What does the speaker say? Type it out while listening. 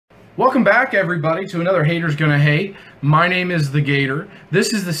Welcome back, everybody, to another Haters Gonna Hate. My name is The Gator.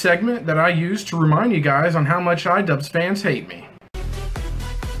 This is the segment that I use to remind you guys on how much iDubbbz fans hate me.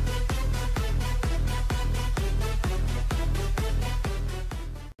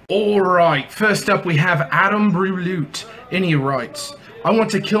 Alright, first up we have Adam Brulute, and he writes, I want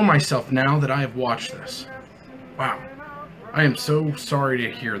to kill myself now that I have watched this. Wow. I am so sorry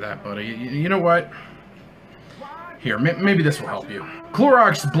to hear that, buddy. You know what? Here, maybe this will help you.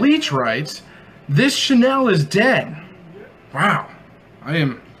 Clorox Bleach writes, this Chanel is dead. Wow. I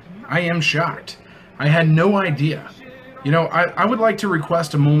am shocked. I had no idea. You know, I would like to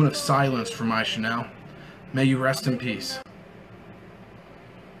request a moment of silence for my Chanel. May you rest in peace.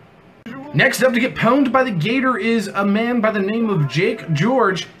 Next up to get pwned by the Gator is a man by the name of Jake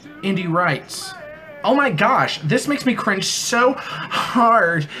George, and he writes, oh my gosh, this makes me cringe so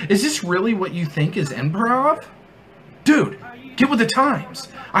hard. Is this really what you think is improv? Dude, get with the times.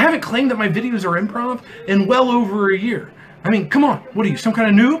 I haven't claimed that my videos are improv in well over a year. I mean, come on, what are you, some kind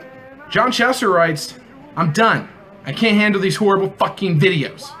of noob? John Chester writes, I'm done. I can't handle these horrible fucking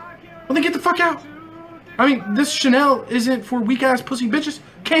videos. Well then get the fuck out. I mean, this Chanel isn't for weak ass pussy bitches.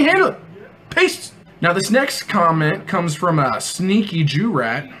 Can't handle it. Peace. Now this next comment comes from a Sneaky Jew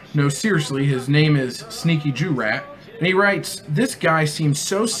Rat. No, seriously, his name is Sneaky Jew Rat. And he writes, this guy seems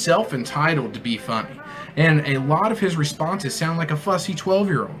so self-entitled to be funny. And a lot of his responses sound like a fussy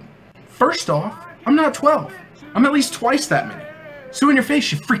 12-year-old. First off, I'm not 12. I'm at least twice that many. So in your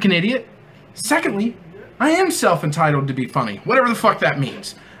face, you freaking idiot. Secondly, I am self-entitled to be funny, whatever the fuck that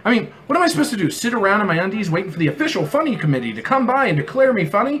means. I mean, what am I supposed to do? Sit around in my undies waiting for the official funny committee to come by and declare me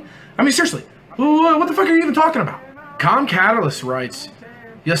funny? I mean, seriously, what the fuck are you even talking about? Com Catalyst writes,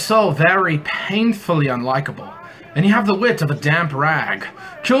 you're so very painfully unlikable, and you have the wit of a damp rag.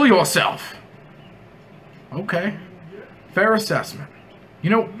 Kill yourself. Okay, fair assessment. You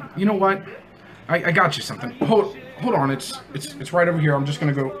know what? I got you something. Hold on, it's right over here. I'm just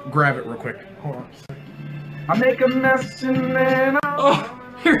gonna go grab it real quick. Hold on. I make a mess and then oh,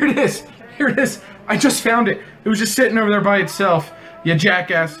 here it is. Here it is. I just found it. It was just sitting over there by itself. You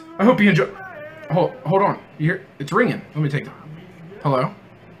jackass. I hope you enjoy. Hold on. You hear? It's ringing. Let me take it. Hello.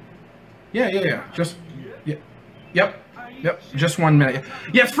 Yeah. Just. Yeah. Yep. Just 1 minute.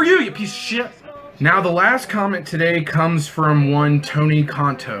 Yeah, it's for you, you piece of shit. Now the last comment today comes from one Tony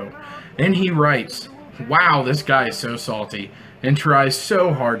Conto, and he writes, wow, this guy is so salty and tries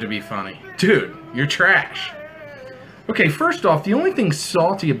so hard to be funny. Dude, you're trash. Okay, first off, the only thing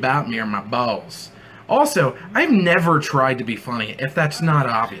salty about me are my balls. Also, I've never tried to be funny, if that's not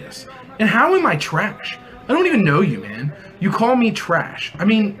obvious. And how am I trash? I don't even know you, man. You call me trash. I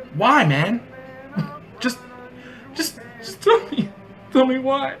mean, why, man? Just tell me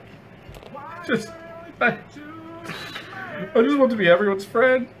why. I just want to be everyone's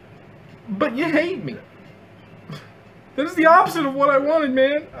friend, but you hate me. That is the opposite of what I wanted,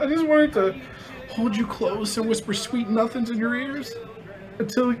 man. I just wanted to hold you close and whisper sweet nothings in your ears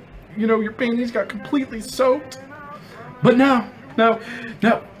until, you know, your panties got completely soaked. But no,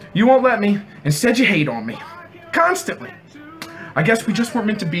 you won't let me. Instead, you hate on me. Constantly. I guess we just weren't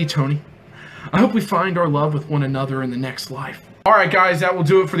meant to be, Tony. I hope we find our love with one another in the next life. Alright guys, that will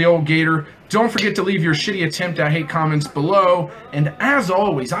do it for the old Gator. Don't forget to leave your shitty attempt at hate comments below. And as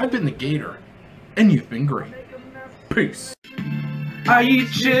always, I've been the Gator, and you've been great. Peace. I eat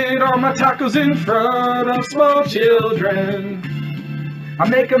shit on my tacos in front of small children. I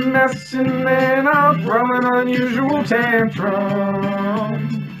make a mess and then I throw an unusual tantrum.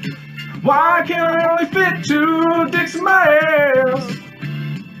 Why can't I only fit 2 dicks in my ass?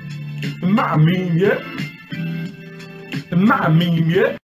 Am I mean yet? Am I mean yet?